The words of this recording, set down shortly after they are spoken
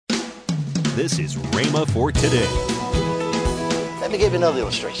This is Rhema for today. Let me give you another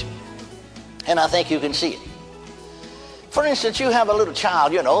illustration, and I think you can see it. For instance, you have a little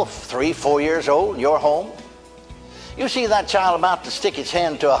child, 3, 4 years old in your home. You see that child about to stick its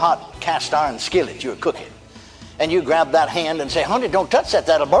hand to a hot cast iron skillet you're cooking. And you grab that hand and say, honey, don't touch that,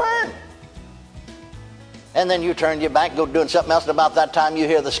 that'll burn. And then you turn your back, go doing something else, and about that time you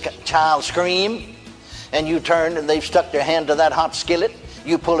hear the child scream. And you turn and they've stuck their hand to that hot skillet.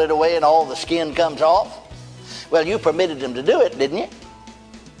 You pull it away and all the skin comes off. Well, you permitted them to do it, didn't you?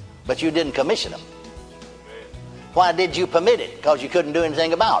 But you didn't commission them. Why did you permit it? Because you couldn't do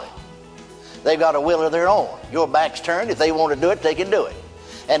anything about it. They've got a will of their own. Your back's turned. If they want to do it, they can do it.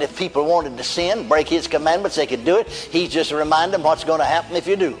 And if people wanted to sin, break his commandments, they could do it. He's just reminding them what's going to happen if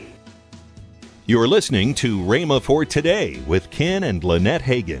you do. You're listening to Rhema for Today with Ken and Lynette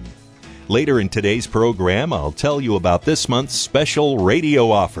Hagin. Later in today's program, I'll tell you about this month's special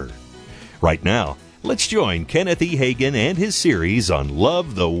radio offer. Right now, let's join Kenneth E. Hagin and his series on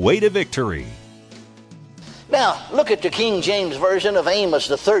Love the Way to Victory. Now, look at the King James Version of Amos,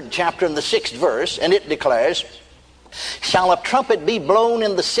 the 3rd chapter and the 6th verse, and it declares, shall a trumpet be blown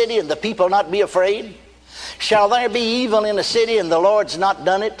in the city and the people not be afraid? Shall there be evil in a city and the Lord's not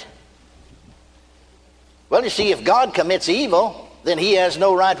done it? Well, you see, if God commits evil, then he has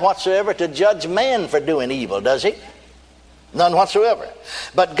no right whatsoever to judge man for doing evil, does he? None whatsoever.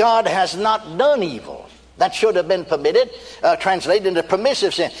 But God has not done evil. That should have been permitted, translated into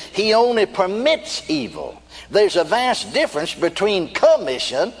permissive sin. He only permits evil. There's a vast difference between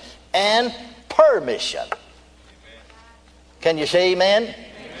commission and permission. Can you say amen? Amen.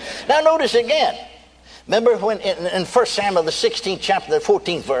 Now notice again. Remember when in 1 Samuel the 16th chapter, the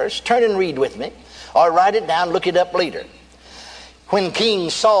 14th verse, turn and read with me, or write it down, look it up later. When King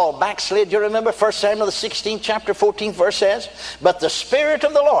Saul backslid, you remember 1 Samuel the 16th chapter, 14th verse says, but the Spirit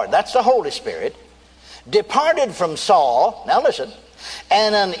of the Lord, that's the Holy Spirit, departed from Saul, now listen,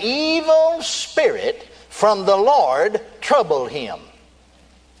 and an evil spirit from the Lord troubled him.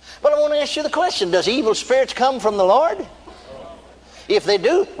 But I want to ask you the question, does evil spirits come from the Lord? If they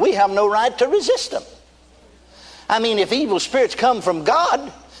do, we have no right to resist them. I mean, if evil spirits come from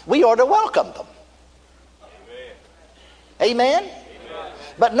God, we ought to welcome them. Amen? Amen?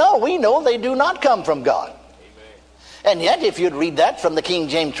 But no, we know they do not come from God. Amen. And yet, if you'd read that from the King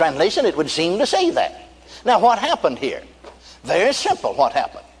James translation, it would seem to say that. Now, what happened here? Very simple what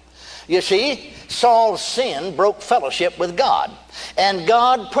happened. You see, Saul's sin broke fellowship with God. And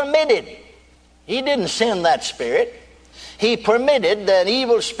God permitted. He didn't send that spirit. He permitted that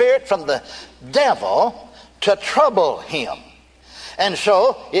evil spirit from the devil to trouble him. And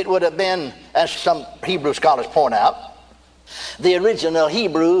so, it would have been, as some Hebrew scholars point out, the original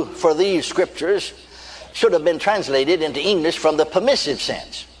Hebrew for these scriptures should have been translated into English from the permissive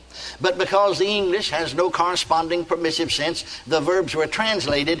sense. But because the English has no corresponding permissive sense, the verbs were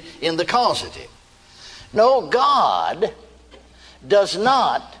translated in the causative. No, God does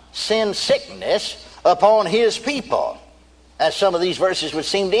not send sickness upon his people, as some of these verses would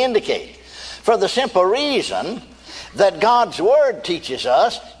seem to indicate, for the simple reason that God's Word teaches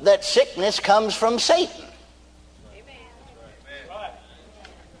us that sickness comes from Satan.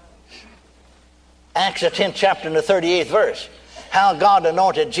 Acts the 10th chapter and the 38th verse. How God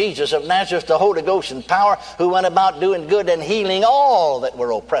anointed Jesus of Nazareth, the Holy Ghost and power, who went about doing good and healing all that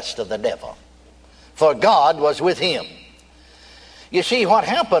were oppressed of the devil. For God was with him. You see, what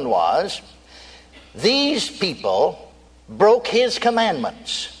happened was, these people broke his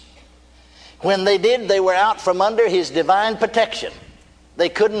commandments. When they did, they were out from under his divine protection. They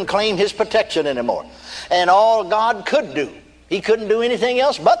couldn't claim his protection anymore. And all God could do, he couldn't do anything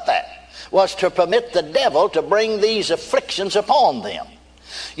else but that, was to permit the devil to bring these afflictions upon them.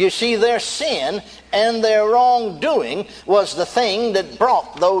 You see, their sin and their wrongdoing was the thing that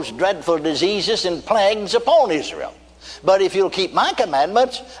brought those dreadful diseases and plagues upon Israel. But if you'll keep my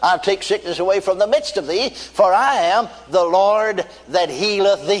commandments, I'll take sickness away from the midst of thee, for I am the Lord that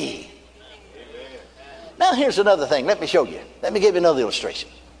healeth thee. Amen. Now here's another thing. Let me show you. Let me give you another illustration.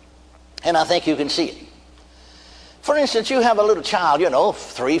 And I think you can see it. For instance, you have a little child,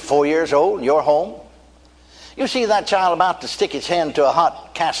 3, 4 years old in your home. You see that child about to stick its hand to a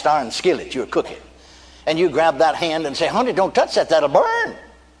hot cast iron skillet you're cooking. And you grab that hand and say, honey, don't touch that, that'll burn.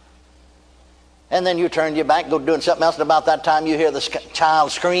 And then you turn your back, go doing something else, and about that time you hear the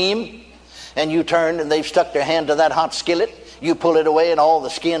child scream. And you turn and they've stuck their hand to that hot skillet. You pull it away and all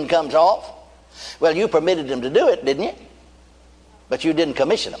the skin comes off. Well, you permitted them to do it, didn't you? But you didn't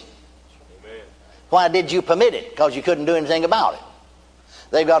commission them. Why did you permit it? Because you couldn't do anything about it.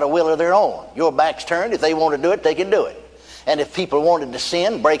 They've got a will of their own. Your back's turned. If they want to do it, they can do it. And if people wanted to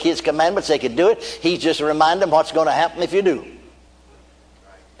sin, break his commandments, they could do it. He just reminded them what's going to happen if you do.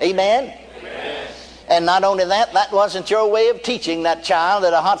 Amen? Amen. And not only that, that wasn't your way of teaching that child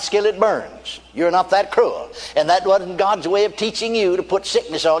that a hot skillet burns. You're not that cruel. And that wasn't God's way of teaching you to put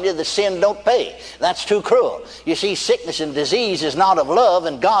sickness on you that sin don't pay. That's too cruel. You see, sickness and disease is not of love,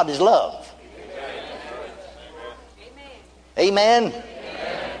 and God is love. Amen? Amen.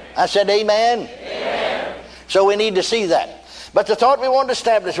 I said amen. Amen. So we need to see that. But the thought we wanted to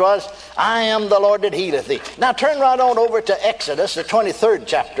establish was, I am the Lord that healeth thee. Now turn right on over to Exodus, the 23rd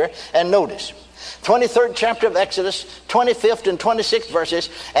chapter, and notice. 23rd chapter of Exodus, 25th and 26th verses.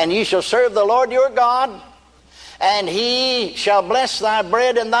 And ye shall serve the Lord your God, and he shall bless thy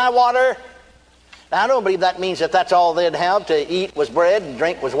bread and thy water. Now I don't believe that means that that's all they'd have to eat was bread and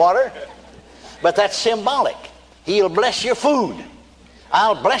drink was water. But that's symbolic. He'll bless your food.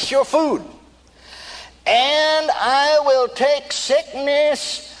 I'll bless your food. And I will take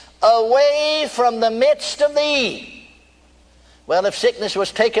sickness away from the midst of thee. Well, if sickness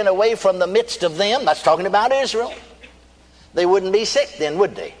was taken away from the midst of them, that's talking about Israel, they wouldn't be sick then,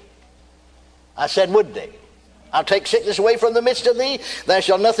 would they? I said, would they? I'll take sickness away from the midst of thee. There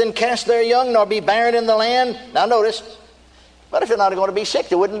shall nothing cast their young, nor be barren in the land. Now notice, but if you're not going to be sick,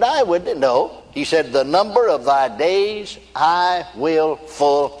 they wouldn't die, would they? No. He said, the number of thy days I will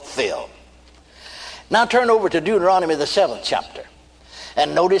fulfill. Now turn over to Deuteronomy, the 7th chapter.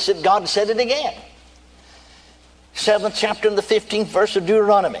 And notice that God said it again. 7th chapter and the 15th verse of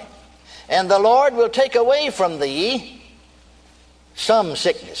Deuteronomy. And the Lord will take away from thee some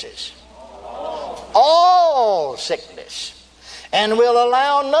sicknesses. All sickness. And will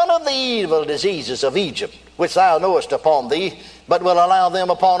allow none of the evil diseases of Egypt, which thou knowest upon thee, but will allow them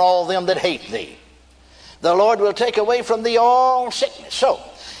upon all them that hate thee. The Lord will take away from thee all sickness. So,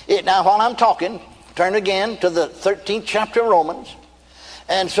 now while I'm talking, turn again to the 13th chapter of Romans.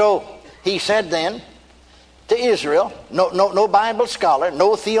 And so, he said then, to Israel, no Bible scholar,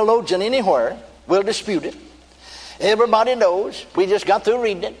 no theologian anywhere will dispute it. Everybody knows. We just got through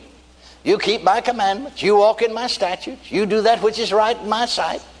reading it. You keep my commandments. You walk in my statutes. You do that which is right in my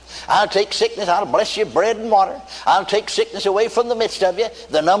sight. I'll take sickness. I'll bless you bread and water. I'll take sickness away from the midst of you.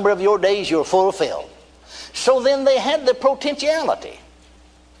 The number of your days you'll fulfill. So then they had the potentiality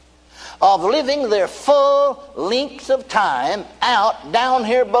of living their full length of time out down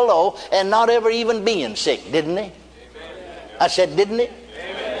here below and not ever even being sick, didn't they? Amen. I said, didn't they?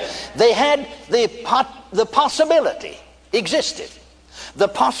 Amen. They had the possibility existed. The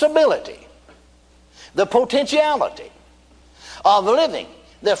possibility, the potentiality of living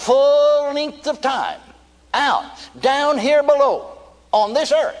their full length of time out down here below on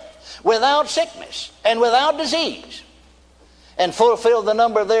this earth without sickness and without disease, and fulfill the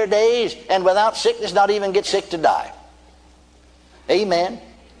number of their days, and without sickness not even get sick to die. Amen.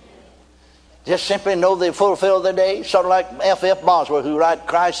 Just simply know they fulfill their days. Sort of like F.F. Bosworth, who wrote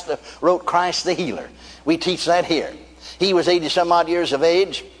Christ the Healer. We teach that here. He was 80 some odd years of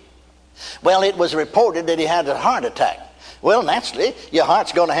age. Well, it was reported that he had a heart attack. Well, naturally, your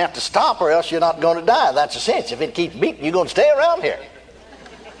heart's going to have to stop or else you're not going to die. That's a sense. If it keeps beating, you're going to stay around here.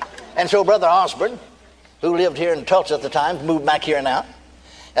 And so Brother Osborne, who lived here in Tulsa at the time, moved back here now,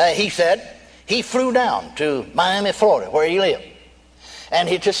 he said he flew down to Miami, Florida, where he lived, and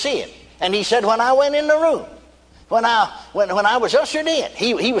to see him. And he said, when I went in the room, when I was ushered in,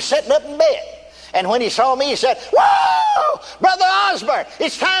 he was sitting up in bed. And when he saw me, he said, whoa, Brother Osborne,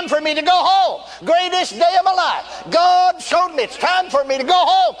 it's time for me to go home. Greatest day of my life. God showed me it's time for me to go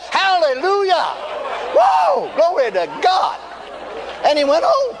home. Hallelujah. Whoa, glory to God. And he went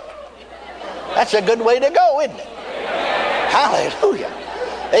home. That's a good way to go, isn't it? Hallelujah.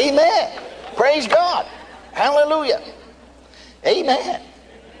 Amen. Praise God. Hallelujah. Amen.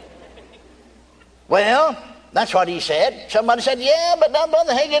 Well, that's what he said. Somebody said, yeah, but now,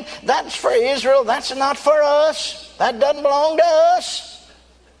 Brother Hagin, that's for Israel. That's not for us. That doesn't belong to us.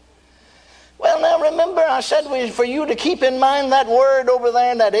 Well, now remember, I said for you to keep in mind that word over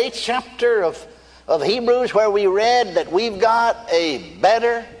there in that 8th chapter of Hebrews, where we read that we've got a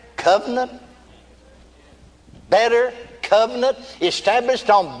better covenant. Better covenant established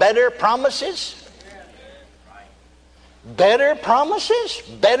on better promises. Better promises?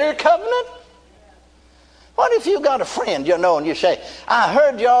 Better covenant? What if you got a friend, and you say, I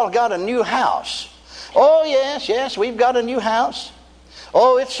heard y'all got a new house. Oh, yes, we've got a new house.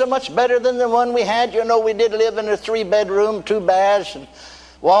 Oh, it's so much better than the one we had. We did live in a 3-bedroom, 2 baths, and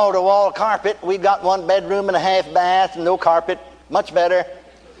wall-to-wall carpet. We've got 1 bedroom and a half bath and no carpet. Much better.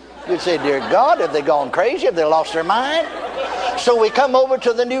 You'd say, dear God, have they gone crazy? Have they lost their mind? So we come over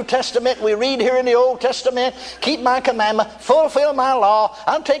to the New Testament. We read here in the Old Testament, keep my commandment, fulfill my law.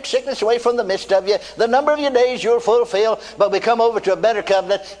 I'll take sickness away from the midst of you. The number of your days you'll fulfill. But we come over to a better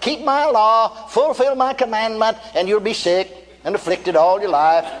covenant. Keep my law, fulfill my commandment, and you'll be sick and afflicted all your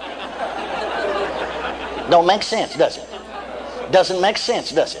life. Don't make sense, does it? Doesn't make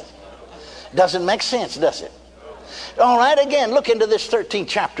sense, does it? Doesn't make sense, does it? All right, again, look into this 13th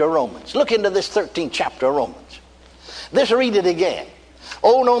chapter of Romans. Look into this 13th chapter of Romans. Let's read it again.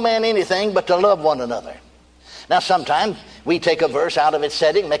 Owe no man anything but to love one another. Now, sometimes we take a verse out of its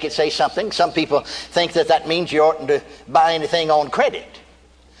setting, make it say something. Some people think that that means you oughtn't to buy anything on credit.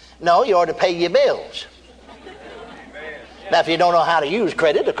 No, you ought to pay your bills. Now, if you don't know how to use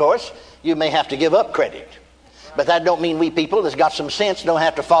credit, of course, you may have to give up credit. But that don't mean we people that's got some sense don't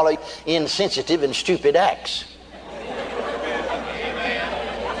have to follow insensitive and stupid acts.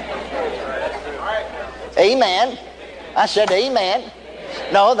 Amen. I said amen.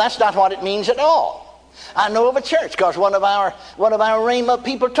 No, that's not what it means at all. I know of a church because one of our Rhema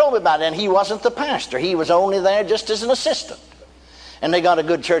people told me about it, and he wasn't the pastor. He was only there just as an assistant. And they got a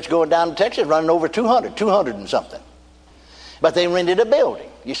good church going down to Texas, running over 200 and something. But they rented a building.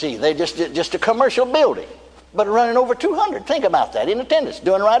 You see, they just a commercial building, but running over 200. Think about that, in attendance,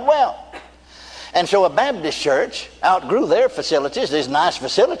 doing right well. And so a Baptist church outgrew their facilities. These nice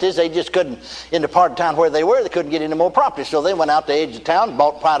facilities, they just couldn't, in the part of town where they were, they couldn't get any more property. So they went out to the edge of town,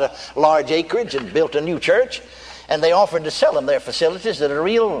 bought quite a large acreage and built a new church. And they offered to sell them their facilities at a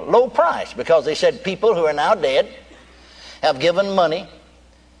real low price because they said people who are now dead have given money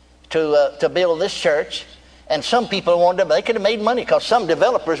to build this church. And some people wanted to, they could have made money because some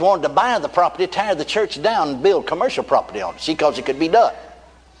developers wanted to buy the property, tear the church down, and build commercial property on it, see, because it could be done.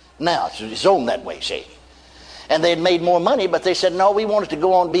 Now, it's zoned that way, see. And they had made more money, but they said, no, we want it to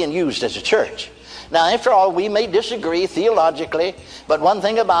go on being used as a church. Now, after all, we may disagree theologically, but one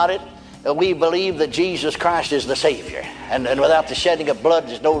thing about it, we believe that Jesus Christ is the Savior. And without the shedding of blood,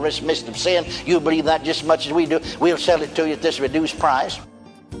 there's no remission of sin. You believe that just as much as we do. We'll sell it to you at this reduced price.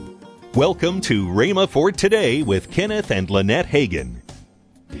 Welcome to Rhema for Today with Kenneth and Lynette Hagin.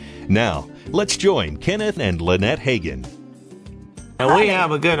 Now, let's join Kenneth and Lynette Hagin. And we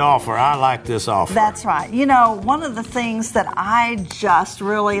have a good offer. I like this offer. That's right. You know, one of the things that I just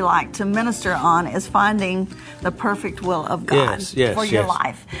really like to minister on is finding the perfect will of God for your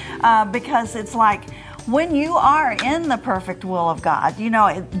life. Because it's like, when you are in the perfect will of God, you know,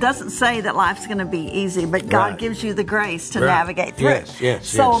 it doesn't say that life's going to be easy, but God gives you the grace to navigate through.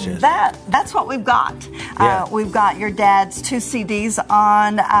 That's what we've got. We've got your dad's 2 CDs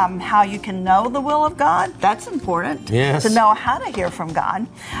on how you can know the will of God. That's important to know how to hear from God.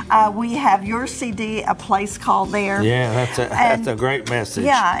 We have your CD, A Place Called There. Yeah, that's a great message.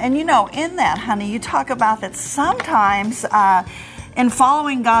 Yeah, and you know, in that, honey, you talk about that sometimes in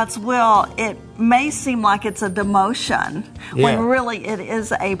following God's will, it may seem like it's a demotion when really it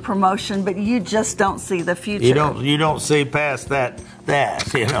is a promotion, but you just don't see the future. You don't see past that,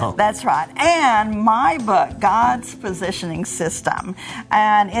 you know. That's right. And my book, God's Positioning System,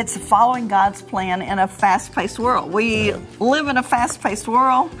 and it's following God's plan in a fast-paced world. We live in a fast-paced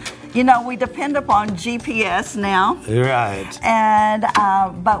world. You know, we depend upon GPS now. Right. And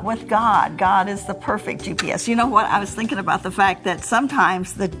but with God is the perfect GPS. You know what? I was thinking about the fact that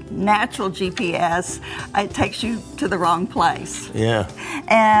sometimes the natural GPS, it takes you to the wrong place. Yeah.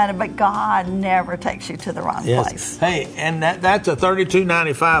 But God never takes you to the wrong place. Hey, and that's a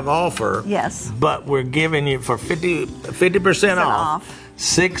 $32.95 offer. Yes. But we're giving you for 50% off.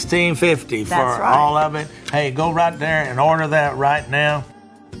 $16.50 for all of it. Hey, go right there and order that right now.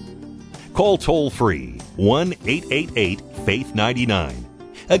 Call toll-free 1-888-FAITH-99.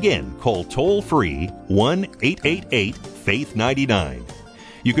 Again, call toll-free 1-888-FAITH-99.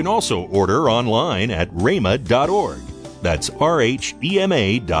 You can also order online at rhema.org. That's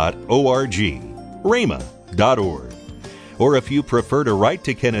RHEMA.org. rhema.org. Or if you prefer to write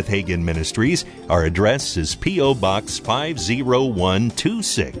to Kenneth Hagin Ministries, our address is P.O. Box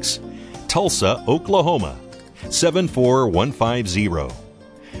 50126, Tulsa, Oklahoma 74150.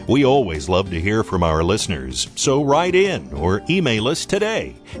 We always love to hear from our listeners, so write in or email us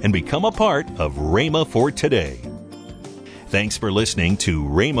today and become a part of Rhema for Today. Thanks for listening to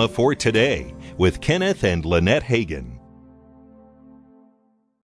Rhema for Today with Kenneth and Lynette Hagin.